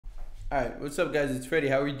Alright, what's up guys, it's Freddie,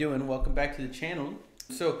 how are you doing? Welcome back to the channel.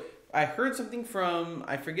 So, I heard something from,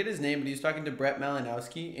 I forget his name, but he was talking to Brett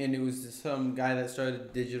Malinowski, and it was some guy that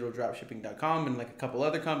started digitaldropshipping.com and like a couple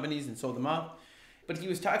other companies and sold them off. But he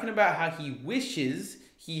was talking about how he wishes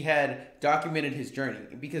he had documented his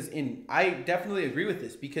journey, because I definitely agree with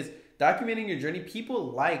this, because documenting your journey,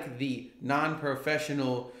 people like the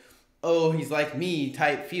non-professional, oh, he's like me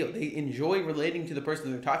type feel. They enjoy relating to the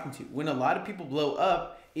person they're talking to. When a lot of people blow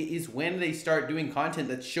up, it is when they start doing content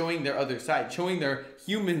that's showing their other side, showing their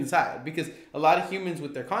human side. Because a lot of humans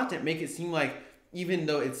with their content make it seem like, even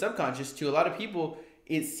though it's subconscious to a lot of people,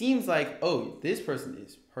 it seems like, oh, this person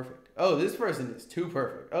is perfect. Oh, this person is too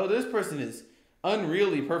perfect. Oh, this person is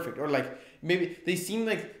unreally perfect. Or like, maybe they seem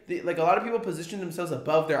like, like a lot of people position themselves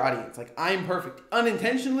above their audience. Like, I'm perfect.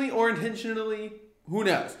 Unintentionally or intentionally, who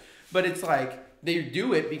knows? But it's like, they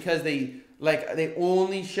do it because they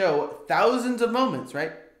only show thousands of moments,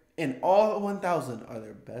 right? And all 1,000 are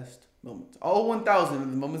their best moments. All 1,000 are the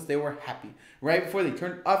moments they were happy, right before they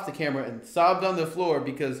turned off the camera and sobbed on the floor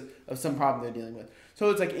because of some problem they're dealing with.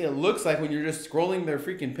 So it's like, it looks like when you're just scrolling their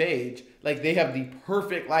freaking page, like they have the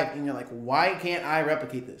perfect life. And you're like, why can't I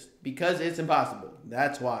replicate this? Because it's impossible.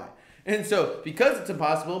 That's why. And so because it's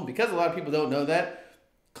impossible, because a lot of people don't know that,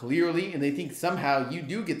 clearly, and they think somehow you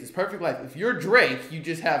do get this perfect life. If you're Drake, you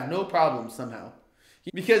just have no problems somehow.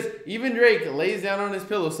 Because even Drake lays down on his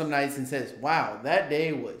pillow some nights and says, wow, that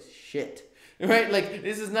day was shit. Right? Like,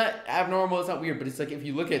 this is not abnormal, it's not weird, but it's like if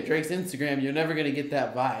you look at Drake's Instagram, you're never going to get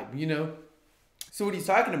that vibe, you know? So what he's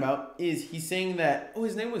talking about is he's saying that, oh,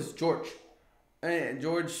 his name was George.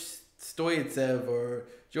 George Stoytsev or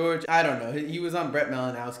George, I don't know. He was on Brett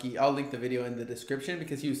Malinowski. I'll link the video in the description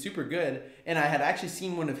because he was super good. And I had actually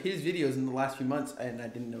seen one of his videos in the last few months and I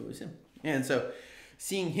didn't know it was him. And so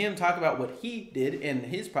seeing him talk about what he did and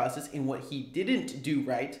his process and what he didn't do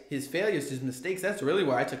right, his failures, his mistakes, that's really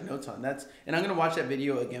where I took notes on. And I'm going to watch that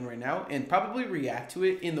video again right now and probably react to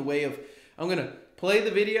it in the way of, I'm going to play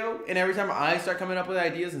the video, and every time I start coming up with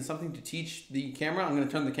ideas and something to teach the camera, I'm going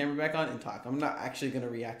to turn the camera back on and talk. I'm not actually going to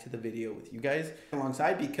react to the video with you guys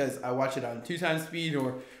alongside because I watch it on 2x speed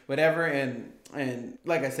or whatever, and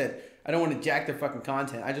like I said, I don't want to jack their fucking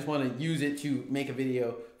content. I just want to use it to make a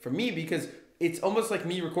video for me because it's almost like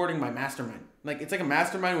me recording my mastermind. Like, it's like a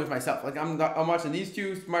mastermind with myself. Like, I'm watching these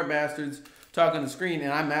two smart bastards talk on the screen,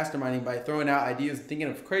 and I'm masterminding by throwing out ideas and thinking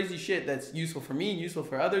of crazy shit that's useful for me and useful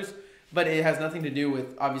for others. But it has nothing to do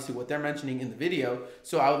with, obviously, what they're mentioning in the video.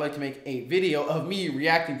 So I would like to make a video of me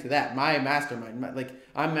reacting to that, my mastermind. Like,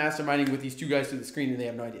 I'm masterminding with these two guys through the screen and they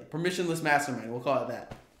have no idea. Permissionless mastermind, we'll call it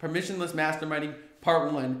that. Permissionless masterminding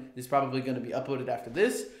part 1 is probably going to be uploaded after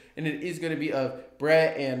this. And it is going to be of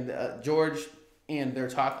Brett and George and their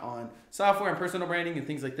talk on software and personal branding and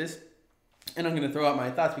things like this. And I'm going to throw out my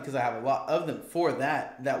thoughts because I have a lot of them for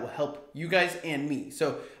that will help you guys and me.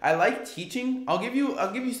 So I like teaching. I'll give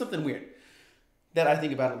you something weird that I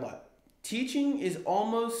think about a lot. Teaching is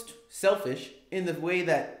almost selfish in the way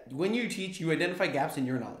that when you teach, you identify gaps in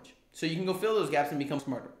your knowledge. So you can go fill those gaps and become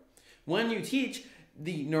smarter. When you teach,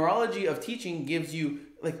 the neurology of teaching gives you,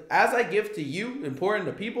 like, as I give to you, important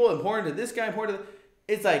to people, important to this guy, important to,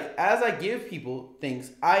 it's like, as I give people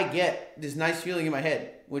things, I get this nice feeling in my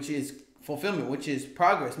head, which is fulfillment, which is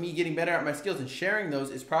progress, me getting better at my skills, and sharing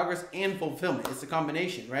those is progress and fulfillment. It's a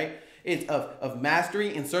combination, right? It's of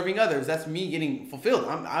mastery and serving others. That's me getting fulfilled.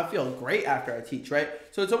 I feel great after I teach, right?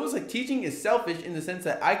 So it's almost like teaching is selfish in the sense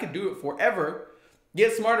that I could do it forever,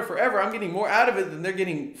 get smarter forever. I'm getting more out of it than they're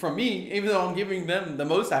getting from me, even though I'm giving them the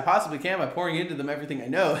most I possibly can by pouring into them everything I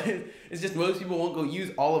know. It's just most people won't go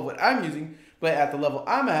use all of what I'm using, but at the level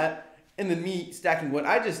I'm at, and then me stacking what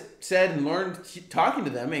I just said and learned talking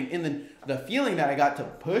to them, and then the feeling that I got to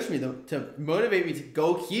push me, to motivate me to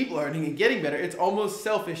go keep learning and getting better, it's almost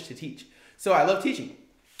selfish to teach. So I love teaching.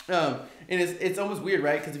 And it's almost weird,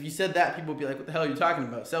 right? Because if you said that, people would be like, what the hell are you talking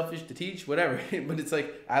about? Selfish to teach? Whatever. But it's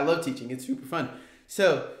like, I love teaching. It's super fun.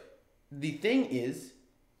 So the thing is,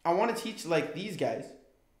 I want to teach like these guys.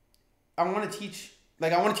 I want to teach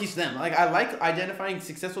them. Like, I like identifying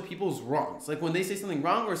successful people's wrongs. Like, when they say something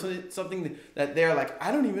wrong or something that they're like,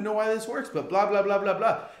 I don't even know why this works, but blah, blah, blah, blah,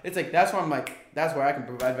 blah. It's like, that's where I'm like, that's where I can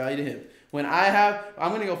provide value to him. When I'm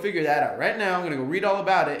going to go figure that out right now. I'm going to go read all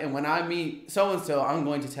about it. And when I meet so-and-so, I'm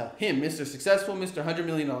going to tell him, Mr. Successful, Mr. $100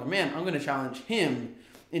 million man, I'm going to challenge him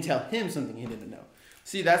and tell him something he didn't know.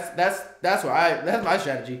 See, that's my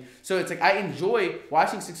strategy. So it's like, I enjoy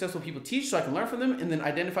watching successful people teach so I can learn from them, and then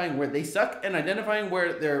identifying where they suck and identifying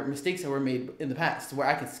where their mistakes that were made in the past, where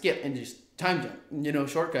I can skip and just time jump,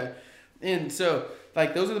 shortcut. And so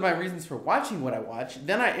like those are my reasons for watching what I watch.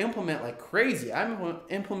 Then I implement like crazy. I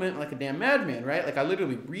implement like a damn madman, right? Like I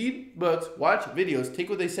literally read books, watch videos, take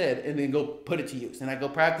what they said, and then go put it to use. And I go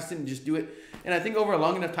practice it and just do it. And I think over a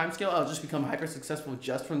long enough time scale, I'll just become hyper successful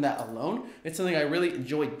just from that alone. It's something I really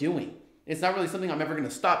enjoy doing. It's not really something I'm ever going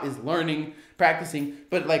to stop, is learning, practicing.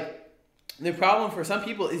 But like the problem for some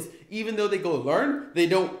people is even though they go learn, they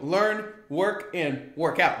don't learn, work, and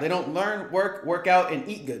work out. They don't learn, work out, and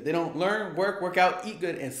eat good. They don't learn, work out, eat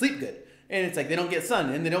good, and sleep good. And it's like they don't get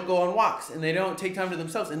sun, and they don't go on walks, and they don't take time to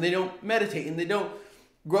themselves, and they don't meditate, and they don't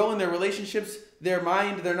grow in their relationships, their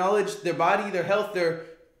mind, their knowledge, their body, their health,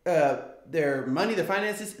 their money, their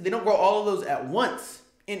finances. They don't grow all of those at once.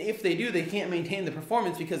 And if they do, they can't maintain the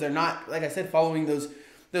performance because they're not, like I said, following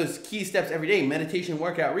those key steps every day. Meditation,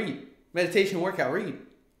 workout, read. Meditation, workout, read.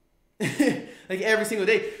 Like every single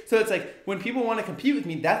day. So it's like when people want to compete with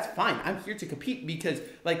me, that's fine. I'm here to compete because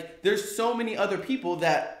like there's so many other people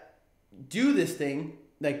that do this thing,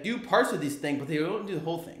 like do parts of this thing, but they don't do the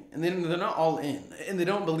whole thing. And then they're not all in, and they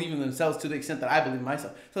don't believe in themselves to the extent that I believe in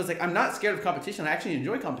myself. So it's like I'm not scared of competition. I actually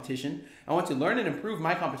enjoy competition. I want to learn and improve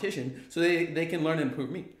my competition so they can learn and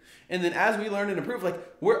improve me. And then as we learn and improve, like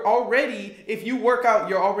we're already, if you work out,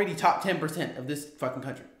 you're already top 10% of this fucking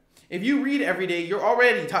country. If you read every day, you're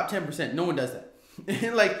already top 10%. No one does that.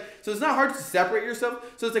 And like, so it's not hard to separate yourself.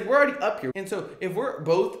 So it's like, we're already up here. And so if we're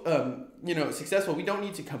both, successful, we don't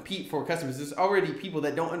need to compete for customers. There's already people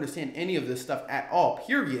that don't understand any of this stuff at all,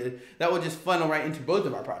 period, that will just funnel right into both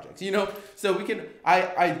of our projects, So we can,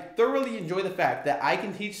 I thoroughly enjoy the fact that I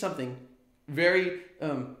can teach something very,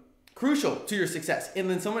 crucial to your success, and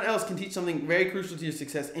then someone else can teach something very crucial to your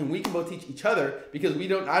success, and we can both teach each other because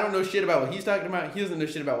I don't know shit about what he's talking about, he doesn't know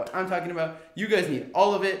shit about what I'm talking about. You guys need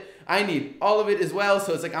all of it, I need all of it as well.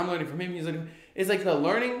 So it's like I'm learning from him, he's learning. It's like the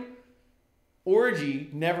learning orgy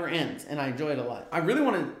never ends, and I enjoy it a lot. I really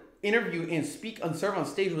want to interview and speak and serve on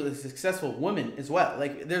stage with a successful woman as well.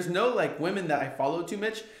 Like there's no like women that I follow too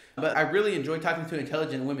much, but I really enjoy talking to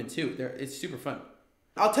intelligent women too. It's super fun.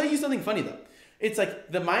 I'll tell you something funny though. It's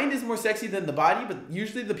like the mind is more sexy than the body, but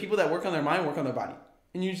usually the people that work on their mind work on their body.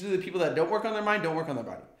 And usually the people that don't work on their mind don't work on their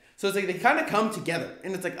body. So it's like they kind of come together.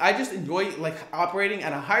 And it's like I just enjoy like operating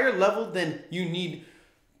at a higher level than you need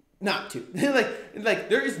not to. like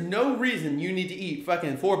there is no reason you need to eat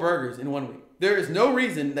fucking 4 burgers in 1 week. There is no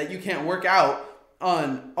reason that you can't work out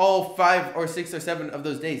on all 5 or 6 or 7 of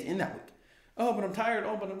those days in that week. Oh, but I'm tired.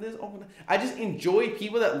 Oh, but I'm this. Oh, but I just enjoy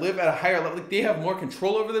people that live at a higher level. Like they have more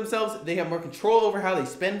control over themselves. They have more control over how they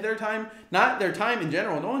spend their time. Not their time in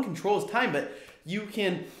general. No one controls time, but you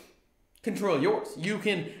can control yours. You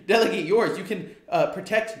can delegate yours. You can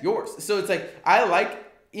protect yours. So it's like I like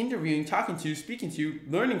interviewing, talking to, speaking to,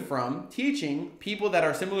 learning from, teaching people that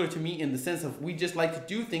are similar to me in the sense of we just like to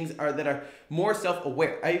do things that are more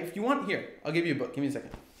self-aware. If you want, here, I'll give you a book. Give me a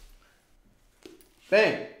second.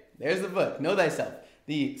 Bang. There's the book, Know Thyself,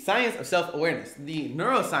 the science of self-awareness, the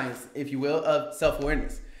neuroscience, if you will, of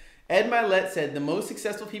self-awareness. Ed Milet said the most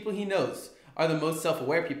successful people he knows are the most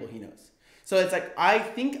self-aware people he knows. So it's like, I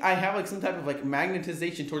think I have like some type of like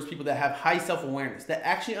magnetization towards people that have high self-awareness, that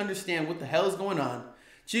actually understand what the hell is going on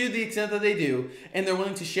to the extent that they do, and they're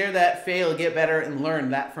willing to share that, fail, get better, and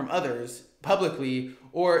learn that from others publicly,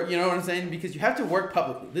 or you know what I'm saying? Because you have to work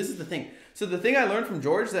publicly. This is the thing. So the thing I learned from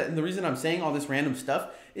George, and the reason I'm saying all this random stuff,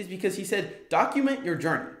 is because he said, document your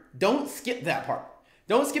journey. Don't skip that part.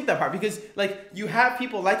 Don't skip that part because like you have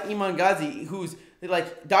people like Iman Ghazi who's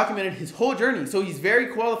like documented his whole journey. So he's very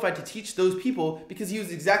qualified to teach those people because he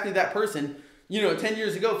was exactly that person, 10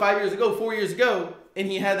 years ago, 5 years ago, 4 years ago, and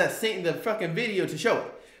he had the fucking video to show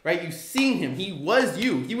it, right? You've seen him. He was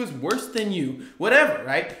you. He was worse than you, whatever,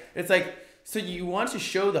 right? It's like, so you want to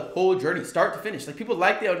show the whole journey, start to finish. Like people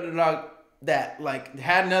like the underdog that like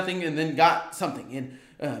had nothing and then got something and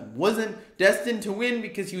wasn't destined to win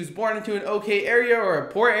because he was born into an okay area or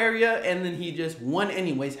a poor area and then he just won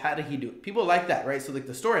anyways. How did he do it? People like that, right? So like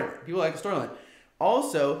the storyline. People like the storyline.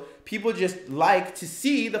 Also, people just like to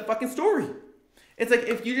see the fucking story. It's like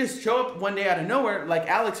if you just show up one day out of nowhere like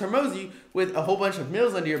Alex Hormozy with a whole bunch of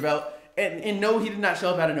meals under your belt and no, he did not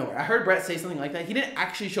show up out of nowhere. I heard Brett say something like that. He didn't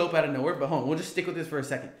actually show up out of nowhere, but hold on, we'll just stick with this for a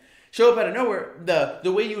second. Show up out of nowhere,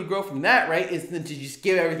 the way you would grow from that, right, is then to just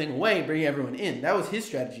give everything away, bring everyone in. That was his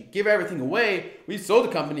strategy. Give everything away. We sold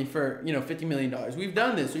the company for, $50 million. We've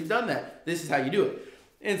done this. We've done that. This is how you do it.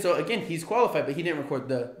 And so, again, he's qualified, but he didn't record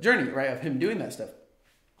the journey, right, of him doing that stuff.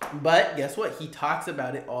 But guess what? He talks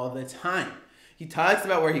about it all the time. He talks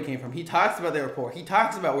about where he came from. He talks about their rapport. He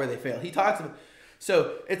talks about where they failed. He talks about...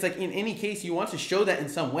 So it's like in any case, you want to show that in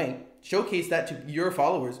some way. Showcase that to your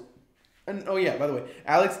followers. And oh yeah, by the way,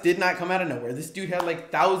 Alex did not come out of nowhere. This dude had like a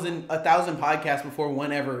thousand podcasts before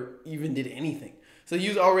one ever even did anything. So he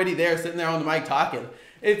was already there, sitting there on the mic talking.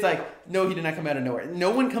 It's like, no, he did not come out of nowhere.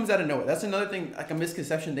 No one comes out of nowhere. That's another thing, like a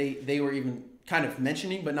misconception they were even kind of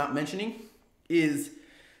mentioning, but not mentioning, is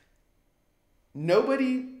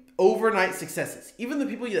nobody overnight successes. Even the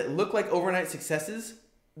people that look like overnight successes,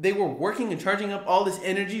 they were working and charging up all this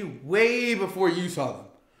energy way before you saw them.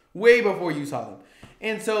 Way before you saw them.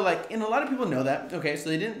 And so, like, and a lot of people know that, okay, so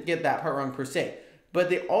they didn't get that part wrong per se. But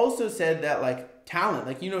they also said that, like, talent,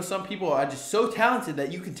 like, you know, some people are just so talented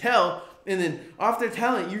that you can tell, and then off their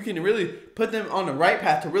talent, you can really put them on the right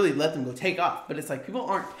path to really let them go take off. But it's like, people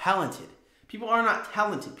aren't talented. People are not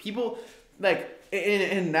talented. People, like,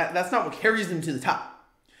 and that's not what carries them to the top.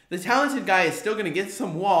 The talented guy is still going to get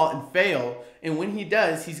some wall and fail, and when he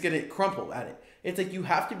does, he's going to crumple at it. It's like, you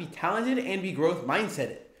have to be talented and be growth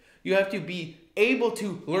mindseted. You have to be able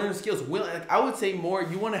to learn skills. Like, I would say more,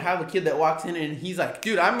 you want to have a kid that walks in and he's like,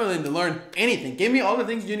 dude, I'm willing to learn anything. Give me all the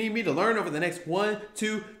things you need me to learn over the next 1,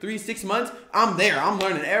 2, 3, 6 months. I'm there. I'm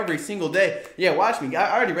learning every single day. Yeah, watch me.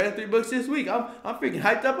 I already read 3 books this week. I'm freaking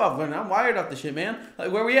hyped up off learning. I'm wired off the shit, man.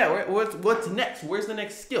 Like, where we at? What's next? Where's the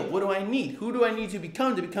next skill? What do I need? Who do I need to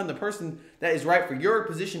become the person that is right for your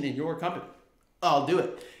position in your company? I'll do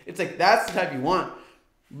it. It's like, that's the type you want.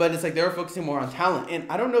 But it's like they were focusing more on talent. And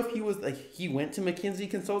I don't know if he was like, he went to McKinsey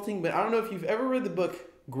Consulting, but I don't know if you've ever read the book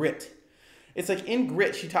Grit. It's like in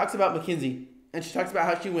Grit, she talks about McKinsey and she talks about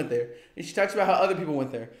how she went there. And she talks about how other people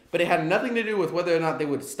went there. But it had nothing to do with whether or not they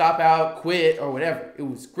would stop out, quit, or whatever. It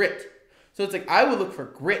was grit. So it's like, I would look for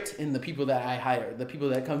grit in the people that I hire, the people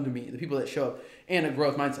that come to me, the people that show up, and a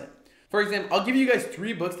growth mindset. For example, I'll give you guys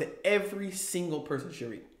 3 books that every single person should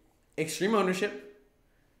read. Extreme Ownership,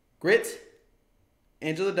 Grit,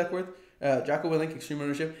 Angela Duckworth, Jocko Willink, Extreme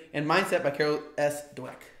Ownership, and Mindset by Carol S.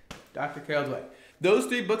 Dweck. Dr. Carol Dweck. Those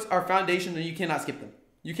 3 books are foundational and you cannot skip them.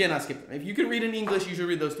 You cannot skip them. If you can read in English, you should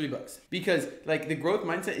read those 3 books. Because like the growth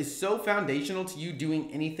mindset is so foundational to you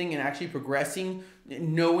doing anything and actually progressing,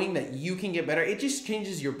 knowing that you can get better. It just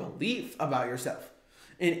changes your belief about yourself.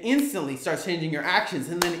 And instantly starts changing your actions.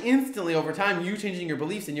 And then instantly over time, you changing your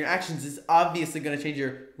beliefs and your actions is obviously going to change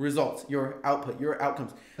your results, your output, your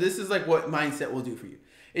outcomes. This is like what mindset will do for you.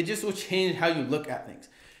 It just will change how you look at things.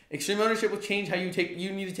 Extreme Ownership will change how you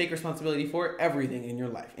need to take responsibility for everything in your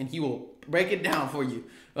life. And he will break it down for you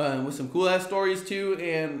with some cool ass stories too.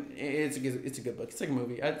 And it's a good book. It's like a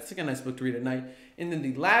movie. It's like a nice book to read at night. And then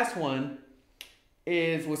the last one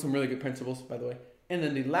is with some really good principles, by the way. And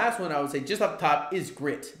then the last one I would say just up top is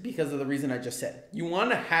Grit, because of the reason I just said. You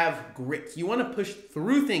want to have grit. You want to push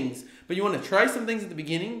through things, but you want to try some things at the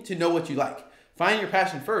beginning to know what you like. Find your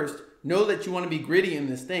passion first. Know that you want to be gritty in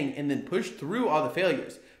this thing, and then push through all the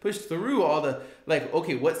failures. Push through all the, like,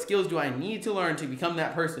 okay, what skills do I need to learn to become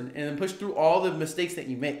that person? And then push through all the mistakes that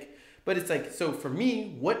you make. But it's like, so for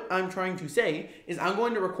me, what I'm trying to say is I'm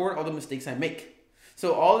going to record all the mistakes I make.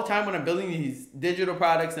 So all the time when I'm building these digital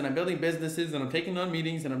products and I'm building businesses and I'm taking on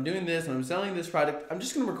meetings and I'm doing this and I'm selling this product, I'm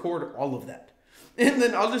just going to record all of that. And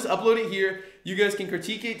then I'll just upload it here. You guys can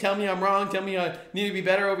critique it, tell me I'm wrong, tell me I need to be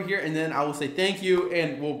better over here, and then I will say thank you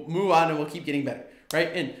and we'll move on and we'll keep getting better, right?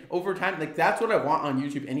 And over time, like that's what I want on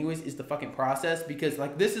YouTube anyways, is the fucking process, because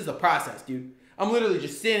like this is the process, dude. I'm literally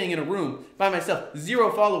just standing in a room by myself,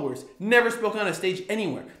 0 followers, never spoke on a stage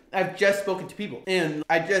anywhere. I've just spoken to people and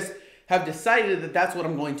I just have decided that that's what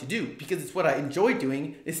I'm going to do, because it's what I enjoy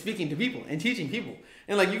doing, is speaking to people and teaching people.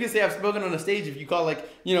 And like you can say I've spoken on a stage if you call like,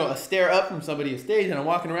 you know, a stare up from somebody a stage and I'm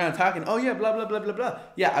walking around talking, oh yeah, blah, blah, blah, blah, blah.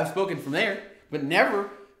 Yeah, I've spoken from there, but never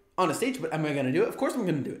on a stage. But am I going to do it? Of course I'm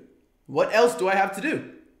going to do it. What else do I have to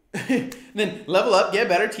do? Then level up, get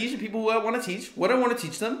better, teach the people who I want to teach, what I want to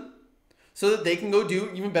teach them, so that they can go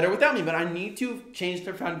do even better without me. But I need to change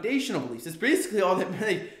their foundational beliefs. It's basically all that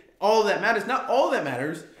matters. Not all that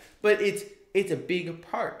matters, but it's a big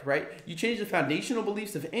part, right? You change the foundational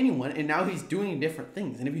beliefs of anyone, and now he's doing different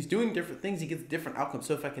things. And if he's doing different things, he gets different outcomes.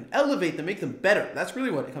 So if I can elevate them, make them better, that's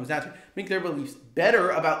really what it comes down to. Make their beliefs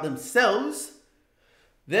better about themselves,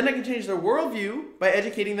 then I can change their worldview by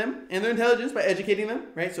educating them, and their intelligence by educating them,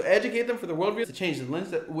 right? So educate them for their worldview to change the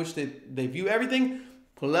lens at which they view everything,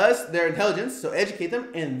 plus their intelligence. So educate them,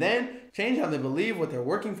 and then change how they believe what they're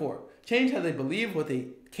working for. Change how they believe what they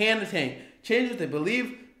can attain. Change what they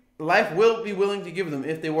believe life will be willing to give them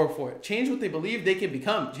if they work for it. Change what they believe they can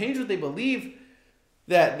become. Change what they believe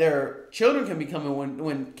that their children can become. And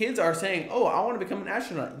when kids are saying, oh, I want to become an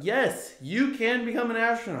astronaut. Yes, you can become an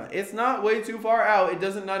astronaut. It's not way too far out. It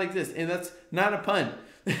doesn't not exist. And that's not a pun.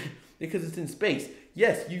 because it's in space.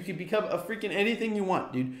 Yes, you can become a freaking anything you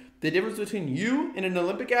want, dude. The difference between you and an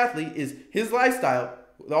Olympic athlete is his lifestyle.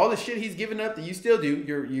 All the shit he's given up that you still do.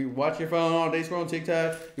 You watch your phone all day, scrolling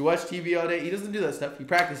TikTok. You watch TV all day. He doesn't do that stuff. He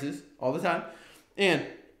practices all the time. And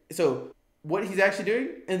so what he's actually doing,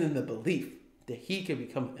 and then the belief that he can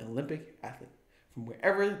become an Olympic athlete from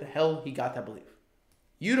wherever the hell he got that belief.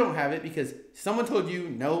 You don't have it because someone told you,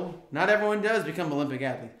 no, not everyone does become an Olympic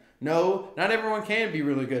athlete. No, not everyone can be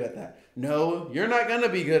really good at that. No, you're not going to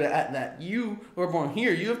be good at that. You were born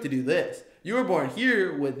here. You have to do this. You were born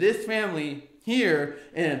here with this family here,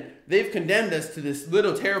 and they've condemned us to this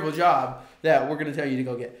little terrible job that we're going to tell you to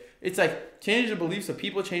go get. It's like change the beliefs of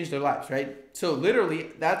people, change their lives, right? So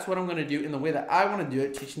literally, that's what I'm going to do in the way that I want to do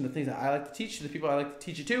it, teaching the things that I like to teach to the people I like to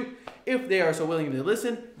teach it to, if they are so willing to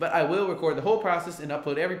listen. But I will record the whole process and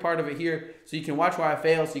upload every part of it here so you can watch where I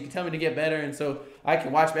fail, so you can tell me to get better, and so I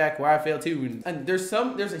can watch back where I fail too. And there's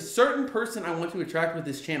a certain person I want to attract with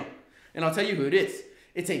this channel, and I'll tell you who it is.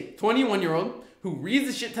 It's a 21-year-old who reads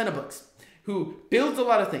a shit ton of books, who builds a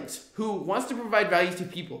lot of things, who wants to provide value to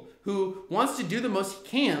people, who wants to do the most he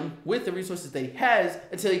can with the resources that he has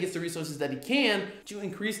until he gets the resources that he can to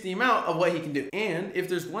increase the amount of what he can do. And if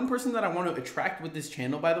there's one person that I want to attract with this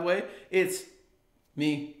channel, by the way, it's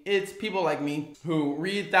me. It's people like me who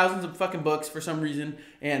read thousands of fucking books for some reason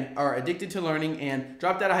and are addicted to learning and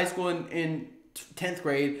dropped out of high school in 10th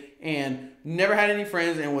grade and never had any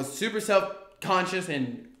friends and was super self-conscious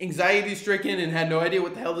and anxiety stricken and had no idea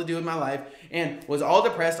what the hell to do with my life and was all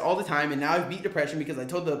depressed all the time. And now I've beat depression because I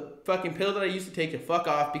told the fucking pill that I used to take to fuck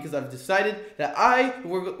off because I've decided that I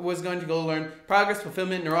was going to go learn progress,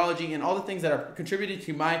 fulfillment, neurology, and all the things that are contributing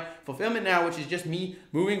to my fulfillment now, which is just me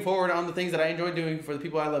moving forward on the things that I enjoy doing for the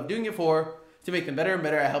people I love doing it for, to make them better and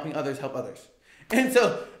better at helping others help others. And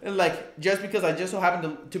so, like, just because I just so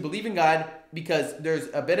happen to believe in God, because there's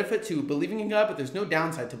a benefit to believing in God, but there's no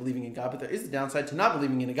downside to believing in God, but there is a downside to not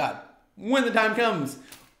believing in a God when the time comes,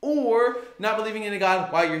 or not believing in a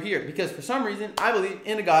God while you're here. Because for some reason, I believe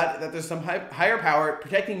in a God, that there's some higher power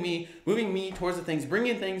protecting me, moving me towards the things,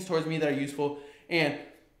 bringing things towards me that are useful. And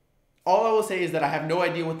all I will say is that I have no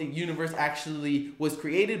idea what the universe actually was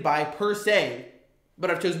created by per se,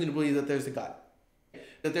 but I've chosen to believe that there's a God.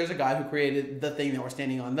 That there's a God who created the thing that we're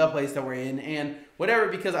standing on, the place that we're in, and whatever,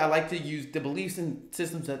 because I like to use the beliefs and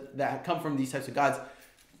systems that come from these types of gods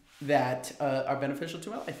that are beneficial to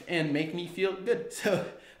my life and make me feel good. So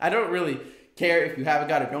I don't really care if you have a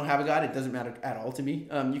God or don't have a God. It doesn't matter at all to me.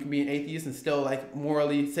 You can be an atheist and still like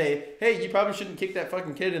morally say, hey, you probably shouldn't kick that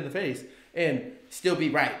fucking kid in the face, and still be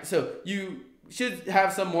right. So you should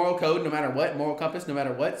have some moral code no matter what, moral compass no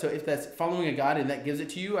matter what. So if that's following a God and that gives it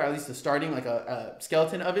to you, or at least a starting, like a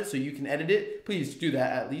skeleton of it so you can edit it, please do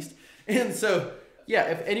that at least. And so, yeah,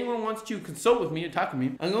 if anyone wants to consult with me and talk to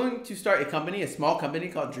me, I'm going to start a company, a small company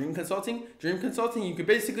called Dream Consulting. Dream Consulting, you could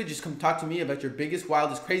basically just come talk to me about your biggest,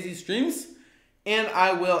 wildest, craziest dreams, and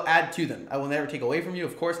I will add to them. I will never take away from you,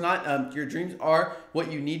 of course not. Your dreams are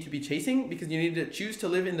what you need to be chasing, because you need to choose to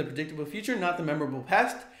live in the predictable future, not the memorable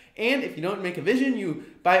past. And if you don't make a vision, you,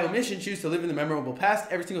 by omission, choose to live in the memorable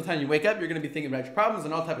past. Every single time you wake up, you're going to be thinking about your problems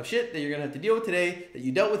and all type of shit that you're going to have to deal with today, that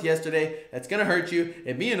you dealt with yesterday, that's going to hurt you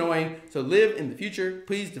and be annoying. So live in the future.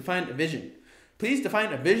 Please define a vision. Please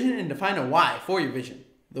define a vision and define a why for your vision.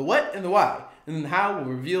 The what and the why, and then the how will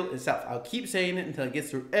reveal itself. I'll keep saying it until it gets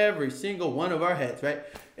through every single one of our heads, right?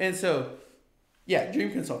 And so, yeah,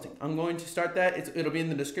 Dream Consulting. I'm going to start that. It'll be in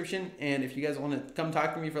the description. And if you guys want to come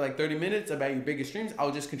talk to me for like 30 minutes about your biggest dreams,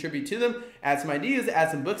 I'll just contribute to them, add some ideas, add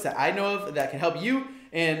some books that I know of that can help you,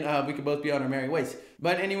 and we could both be on our merry ways.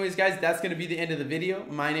 But anyways, guys, that's going to be the end of the video.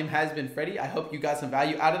 My name has been Freddie. I hope you got some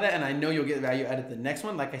value out of that, and I know you'll get value out of the next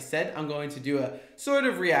one. Like I said, I'm going to do a sort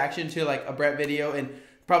of reaction to like a Brett video and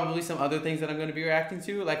probably some other things that I'm going to be reacting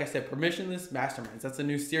to. Like I said, permissionless masterminds. That's a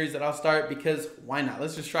new series that I'll start, because why not?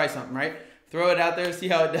 Let's just try something, right? Throw it out there, see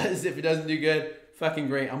how it does. If it doesn't do good, fucking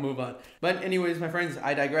great, I'll move on. But anyways, my friends,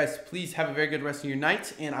 I digress. Please have a very good rest of your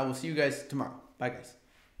night, and I will see you guys tomorrow. Bye, guys.